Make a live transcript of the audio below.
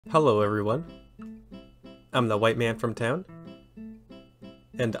Hello everyone, I'm the white man from town,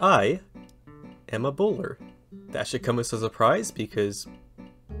 and I am a bowler. That should come as a surprise because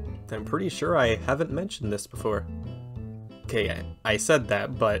I'm pretty sure I haven't mentioned this before. Okay, I said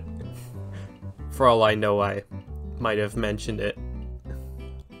that, but for all I know I might have mentioned it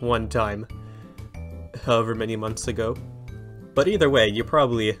one time, however many months ago. But either way, you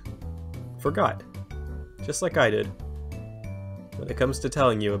probably forgot, just like I did, when it comes to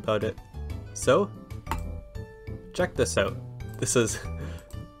telling you about it. So, check this out. This is...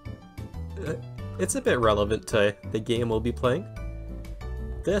 it's a bit relevant to the game we'll be playing.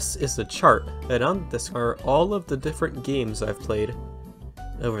 This is a chart, and on this are all of the different games I've played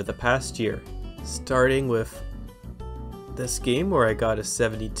over the past year. Starting with this game where I got a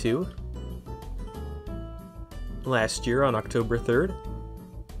 72 last year on October 3rd,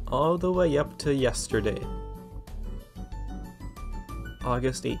 all the way up to yesterday,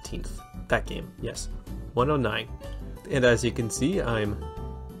 August 18th. That game, yes, 109. And as you can see, I'm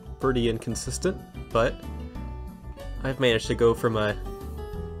pretty inconsistent, but I've managed to go from a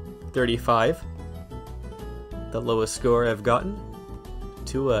 35, the lowest score I've gotten,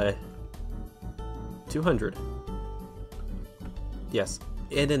 to a 200. Yes,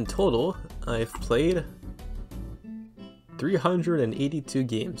 and in total, I've played 382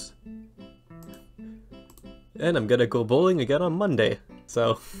 games. And I'm gonna go bowling again on Monday,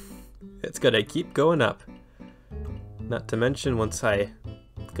 so it's gonna keep going up. Not to mention, once I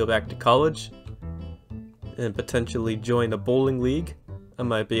go back to college and potentially join a bowling league, I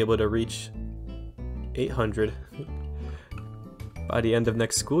might be able to reach 800 by the end of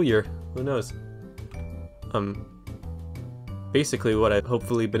next school year. Who knows? Basically what I've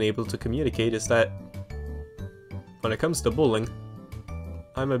hopefully been able to communicate is that when it comes to bowling,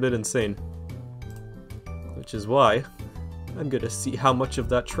 I'm a bit insane. Which is why I'm gonna see how much of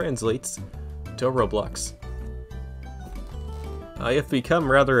that translates to Roblox. I have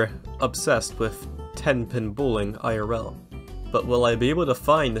become rather obsessed with 10-pin bowling IRL, but will I be able to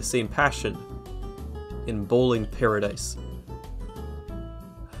find the same passion in bowling paradise?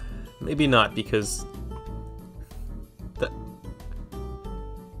 Maybe not, because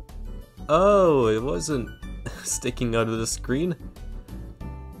oh, it wasn't sticking out of the screen.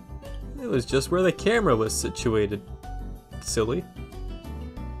 It was just where the camera was situated. Silly.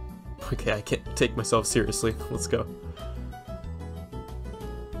 Okay, I can't take myself seriously. Let's go.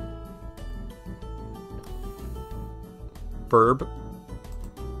 Burb.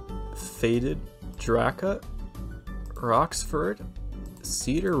 Faded Draka. Roxford.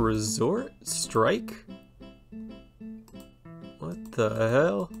 Cedar Resort. Strike. What the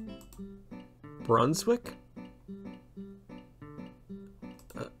hell? Brunswick?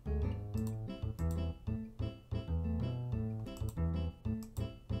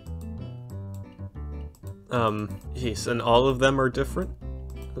 Jeez, and all of them are different?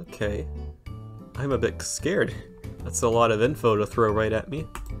 Okay. I'm a bit scared. That's a lot of info to throw right at me.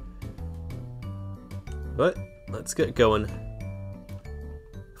 But, let's get going.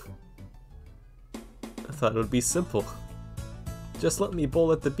 I thought it would be simple. Just let me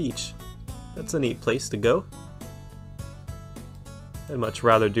bowl at the beach. That's a neat place to go. I'd much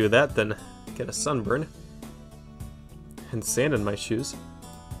rather do that than get a sunburn and sand in my shoes.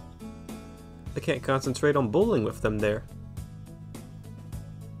 I can't concentrate on bowling with them there.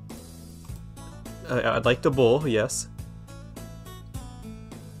 I'd like to bowl, yes.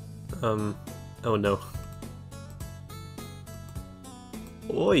 Oh no.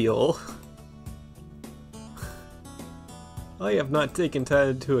 Oil? I have not taken that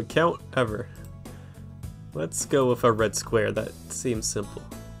into account ever. Let's go with a red square, that seems simple.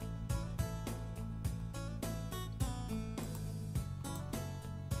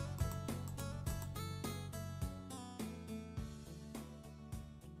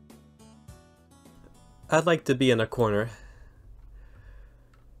 I'd like to be in a corner.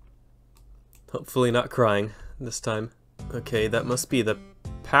 Hopefully not crying this time. Okay, that must be the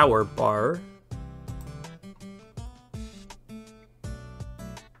power bar.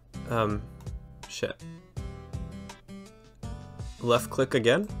 Shit. Left click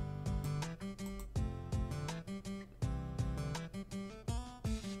again?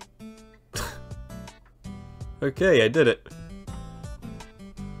 Okay, I did it.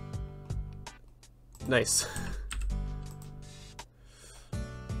 Nice.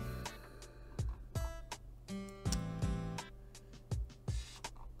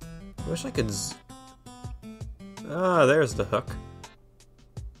 I wish I could ah, there's the hook.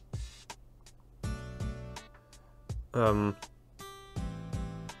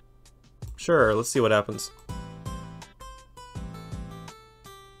 Sure, let's see what happens.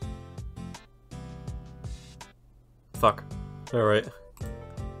 fuck. Alright.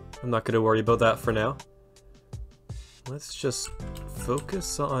 I'm not gonna worry about that for now. Let's just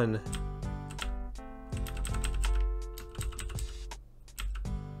focus on...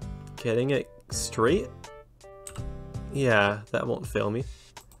 getting it straight? Yeah, that won't fail me.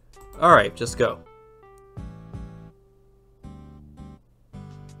 Alright, just go.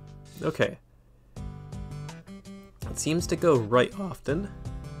 Okay. It seems to go right often,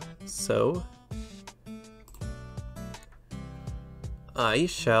 so... I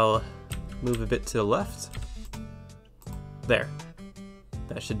shall move a bit to the left. There.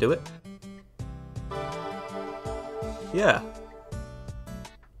 That should do it. Yeah.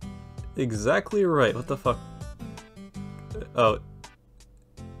 Exactly right. What the fuck? Oh.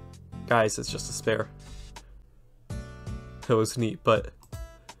 Guys, it's just a spare. That was neat, but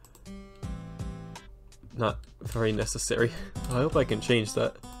not very necessary. I hope I can change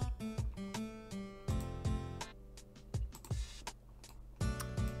that.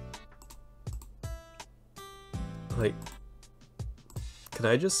 Like, can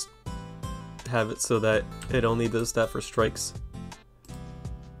I just have it so that it only does that for strikes?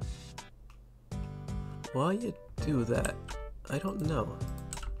 Why you do that? I don't know.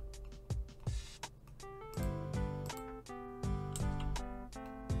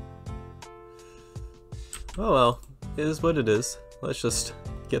 Oh well, it is what it is. Let's just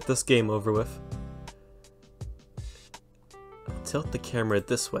get this game over with. I'll tilt the camera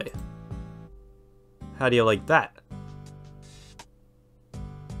this way. How do you like that?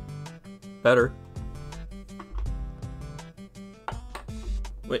 Better.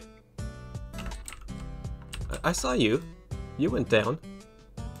 Wait. I saw you. You went down.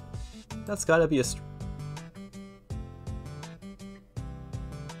 That's gotta be a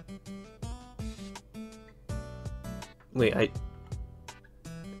Wait,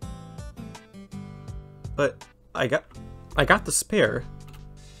 But I got the spare,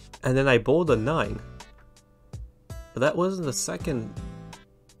 and then I bowled a 9. But that wasn't the second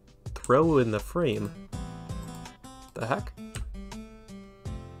throw in the frame. The heck?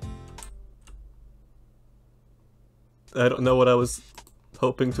 I don't know what I was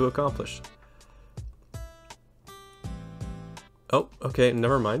hoping to accomplish. Oh, okay,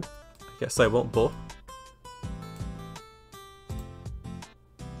 never mind. I guess I won't bowl.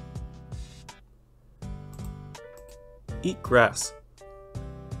 Eat grass.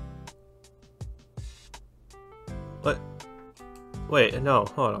 What? Wait, no,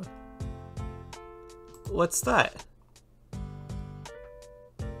 hold on. What's that?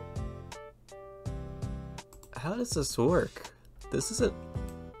 How does this work? This isn't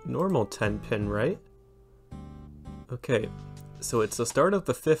normal 10-pin, right? Okay, so it's the start of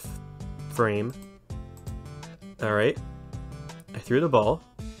the 5th frame. Alright. I threw the ball.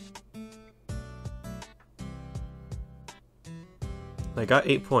 I got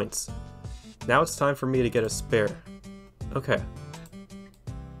 8 points. Now it's time for me to get a spare. Okay.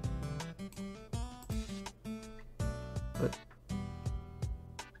 But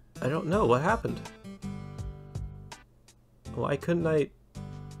I don't know what happened. Why couldn't I...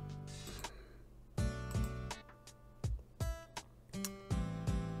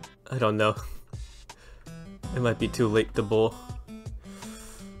 I don't know. It might be too late to bowl.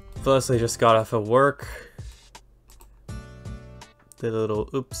 Plus I just got off of work. Did a little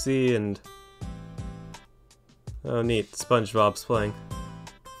oopsie and... Oh neat, SpongeBob's playing.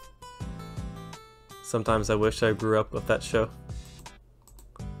 Sometimes I wish I grew up with that show.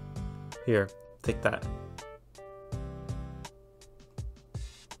 Here, take that.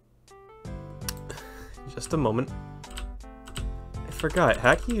 Just a moment. I forgot,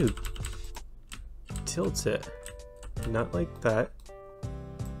 how do you tilt it? Not like that.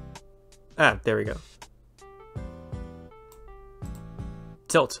 Ah, there we go.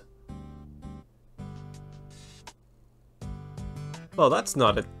 Tilt. Well, that's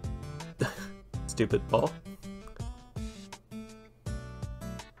not a stupid ball.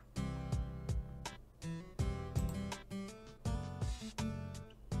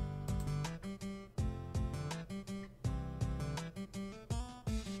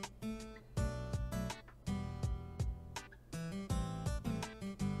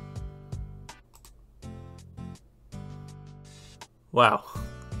 Wow.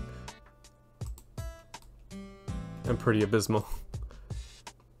 I'm pretty abysmal.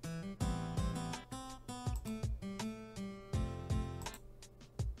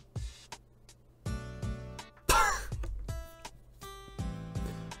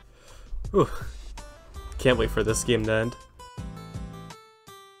 Ooh. Can't wait for this game to end.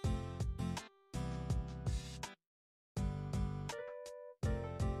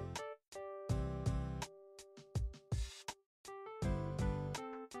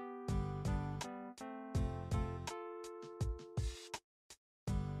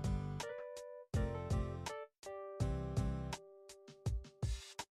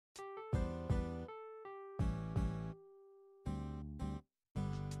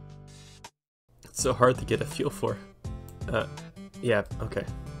 so hard to get a feel for. Yeah, okay.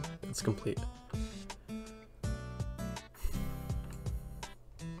 It's complete.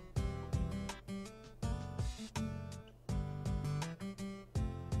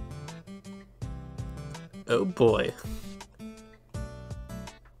 Oh boy.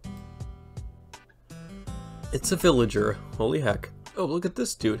 It's a villager. Holy heck. Oh, look at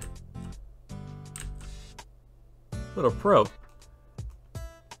this dude. What a pro.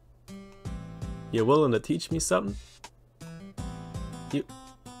 You willing to teach me something?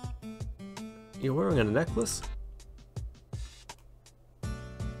 You're wearing a necklace?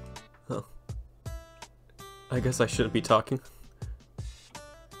 Oh. I guess I shouldn't be talking.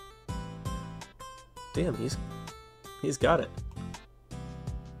 Damn, he's got it.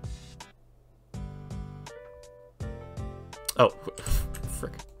 Oh,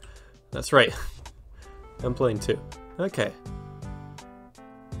 frick. That's right. I'm playing too. Okay.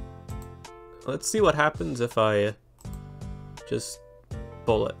 Let's see what happens if I just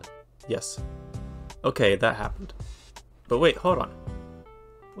bullet. Yes. Okay, that happened. But wait, hold on.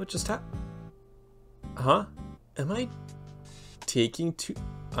 What just happened? Huh? Am I taking too...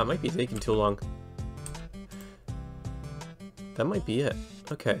 I might be taking too long. That might be it.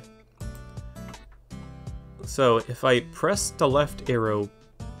 Okay. So, if I press the left arrow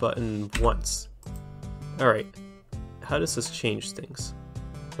button once... Alright. How does this change things?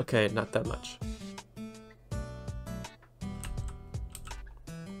 Okay, not that much.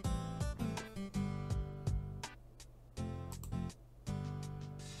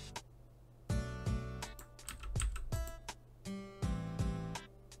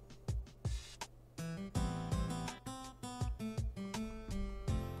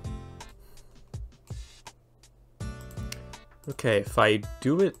 Okay, if I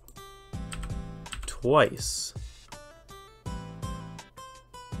do it twice,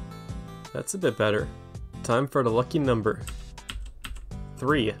 that's a bit better. Time for the lucky number.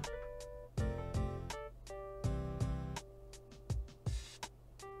 3.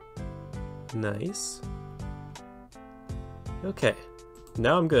 Nice. Okay,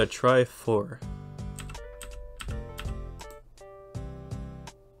 now I'm gonna try 4.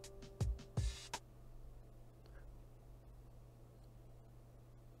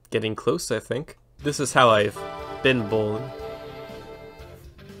 Getting close, I think. This is how I've been bowling.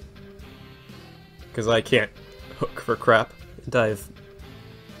 Because I can't hook for crap. And I've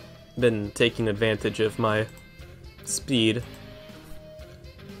been taking advantage of my speed.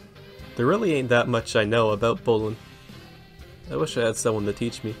 There really ain't that much I know about bowling. I wish I had someone to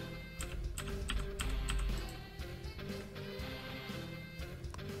teach me.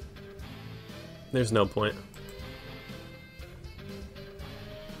 There's no point.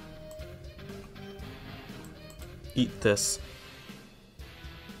 Eat this.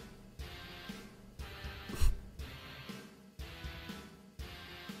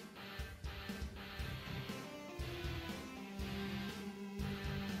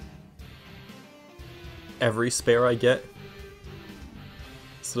 Every spare I get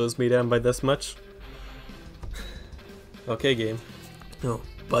slows me down by this much. Okay, game. Oh,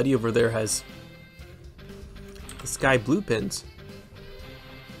 buddy over there has the sky blue pins.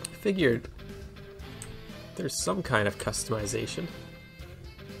 I figured there's some kind of customization.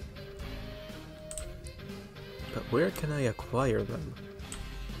 But where can I acquire them?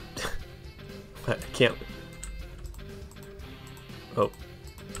 I can't... Oh.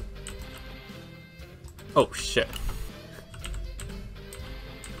 Oh, shit.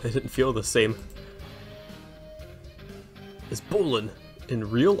 I didn't feel the same. Is bowling in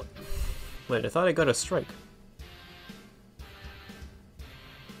real... Wait, I thought I got a strike.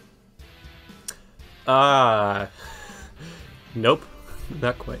 Nope,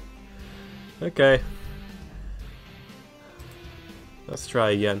 not quite. Okay. Let's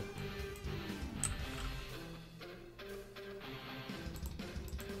try again.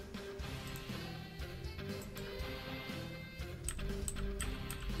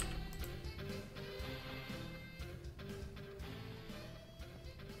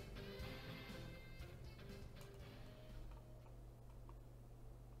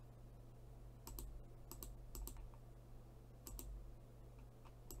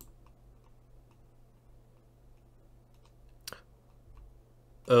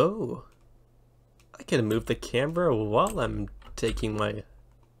 Oh, I can move the camera while I'm taking my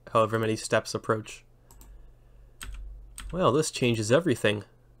however many steps approach. Well, this changes everything.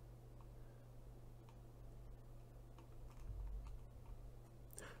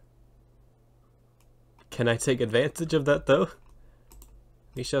 Can I take advantage of that though?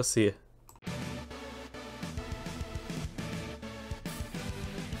 We shall see.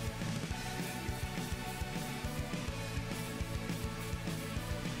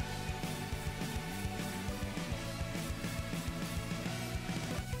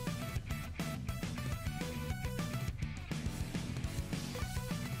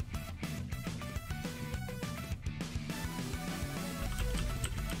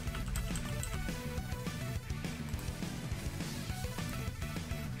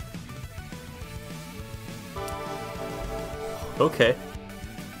 Okay.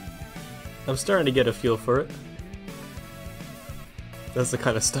 I'm starting to get a feel for it. That's the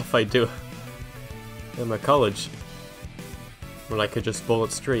kind of stuff I do in my college, when I could just bowl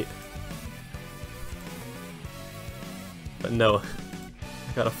it straight. But no,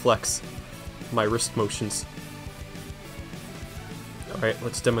 I gotta flex my wrist motions. Alright,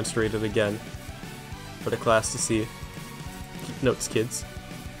 let's demonstrate it again for the class to see. Keep notes, kids.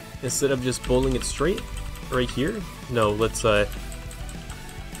 Instead of just bowling it straight right here, no, let's hurt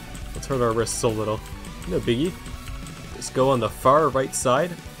our wrists a little. No biggie. Just go on the far right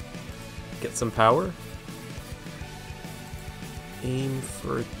side, get some power, aim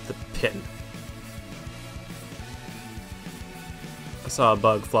for the pin. I saw a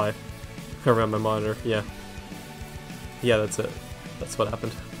bug fly around my monitor, yeah. Yeah, that's it. That's what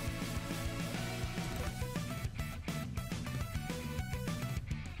happened.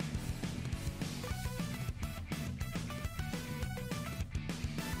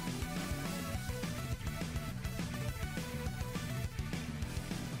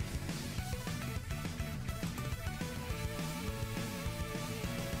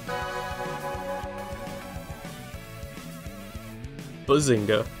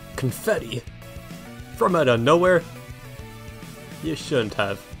 Bazinga. Confetti. From out of nowhere? You shouldn't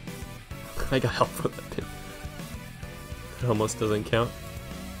have. I got help with that pin. It almost doesn't count.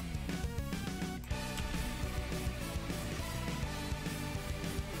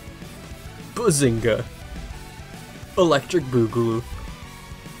 Bazinga. Electric Boogaloo.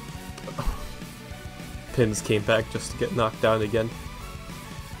 Pins came back just to get knocked down again.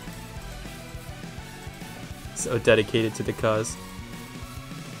 So dedicated to the cause.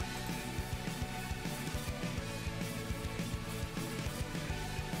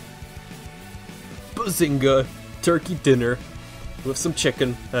 Bazinga! Turkey dinner with some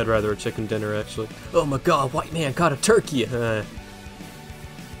chicken. I'd rather a chicken dinner, actually. Oh my god, white man got a turkey! I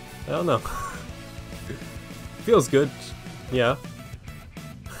don't know. Feels good. Yeah.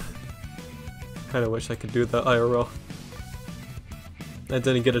 Kinda wish I could do that IRL. I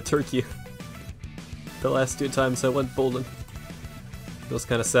didn't get a turkey the last 2 times I went bowling. Feels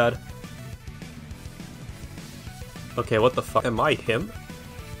kinda sad. Okay, what the fuck? Am I him?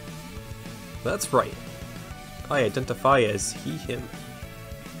 That's right. I identify as he, him.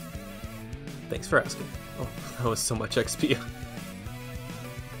 Thanks for asking. Oh, that was so much XP.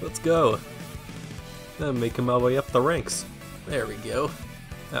 Let's go. I'm making my way up the ranks. There we go.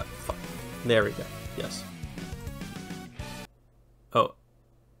 Ah, fuck. There we go. Yes. Oh.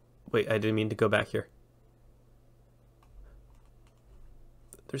 Wait, I didn't mean to go back here.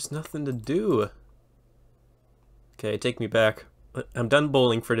 There's nothing to do. Okay, take me back. I'm done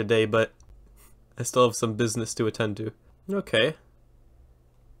bowling for today, but I still have some business to attend to. Okay.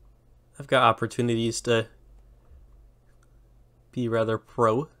 I've got opportunities to be rather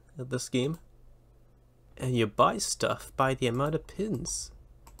pro at this game. And you buy stuff by the amount of pins.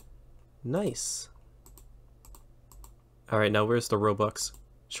 Nice. Alright, now where's the Robux?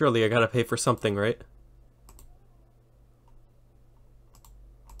 Surely I gotta pay for something, right?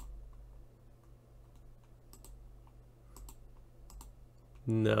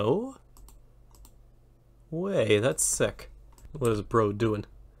 No? Way, that's sick. What is bro doing?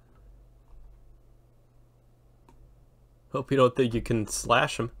 Hope you don't think you can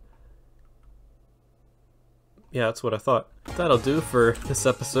slash him. Yeah, that's what I thought. That'll do for this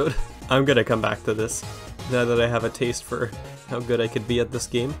episode. I'm gonna come back to this, now that I have a taste for how good I could be at this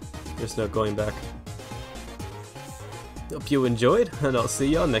game. There's no going back. Hope you enjoyed, and I'll see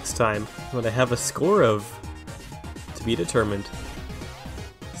y'all next time, when I have a score of to be determined.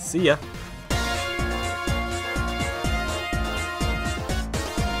 See ya!